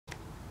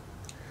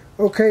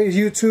Okay,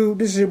 YouTube,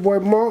 this is your boy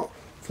Mark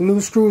from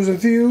Loose Screws and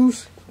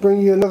Views,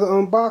 bringing you another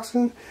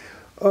unboxing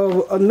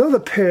of another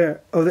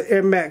pair of the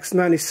Air Max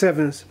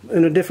 97s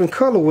in a different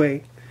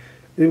colorway.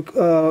 The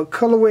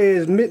colorway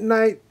is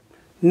Midnight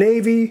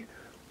Navy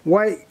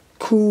White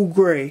Cool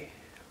Gray.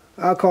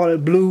 I call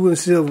it blue and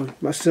silver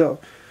myself.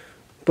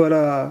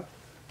 But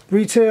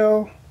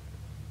retail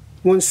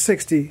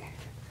 $160.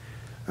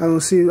 I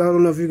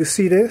don't know if you can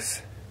see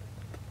this.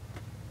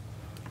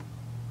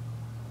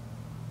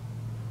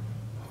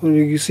 When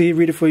you see it,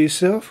 read it for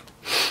yourself.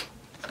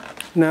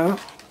 Now,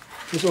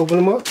 let's open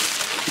them up.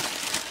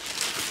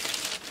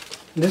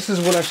 This is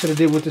what I should have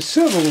did with the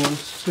silver ones,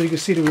 so you can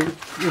see the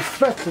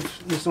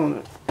reflectiveness on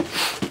it.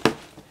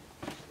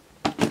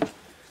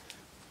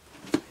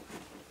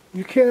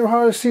 You can't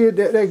hardly see it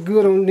that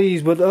good on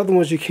these, but the other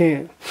ones you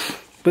can.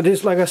 But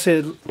this, like I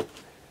said,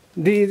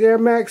 these Air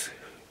Max,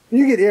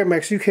 you get Air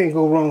Max, you can't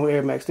go wrong with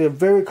Air Max. They're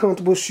very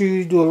comfortable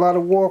shoes, do a lot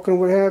of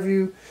walking, what have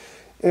you.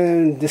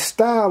 And the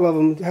style of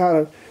them,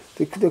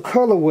 the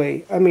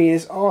colorway, I mean,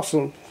 it's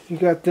awesome. You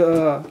got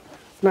the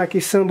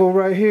Nike symbol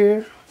right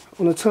here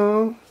on the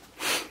tongue,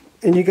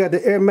 and you got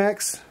the Air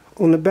Max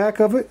on the back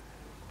of it.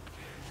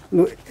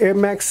 The Air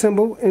Max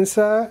symbol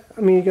inside.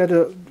 I mean, you got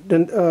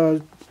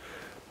the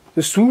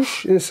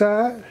swoosh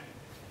inside,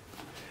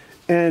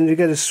 and you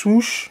got a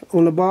swoosh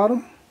on the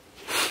bottom,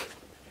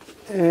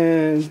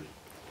 and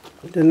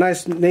the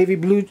nice navy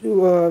blue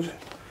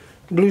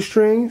blue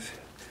strings.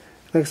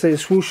 Like I say,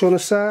 swoosh on the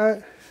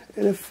side,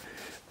 and if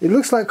it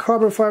looks like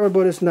carbon fiber,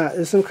 but it's not.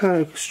 It's some kind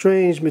of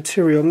strange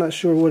material. I'm not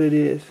sure what it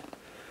is,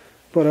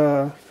 but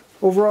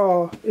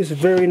overall, it's a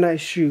very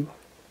nice shoe.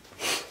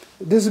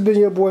 This has been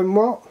your boy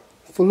Mark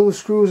for Loose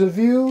Screws and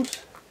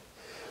Views.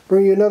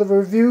 Bring you another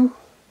review,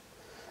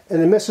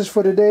 and the message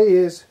for today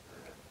is: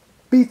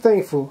 be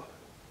thankful.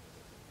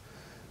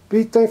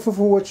 Be thankful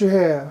for what you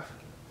have,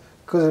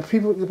 because there are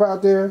people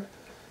out there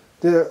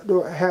that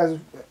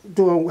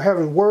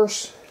having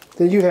worse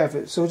than you have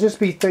it. So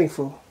just be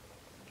thankful.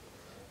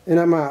 And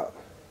I'm out.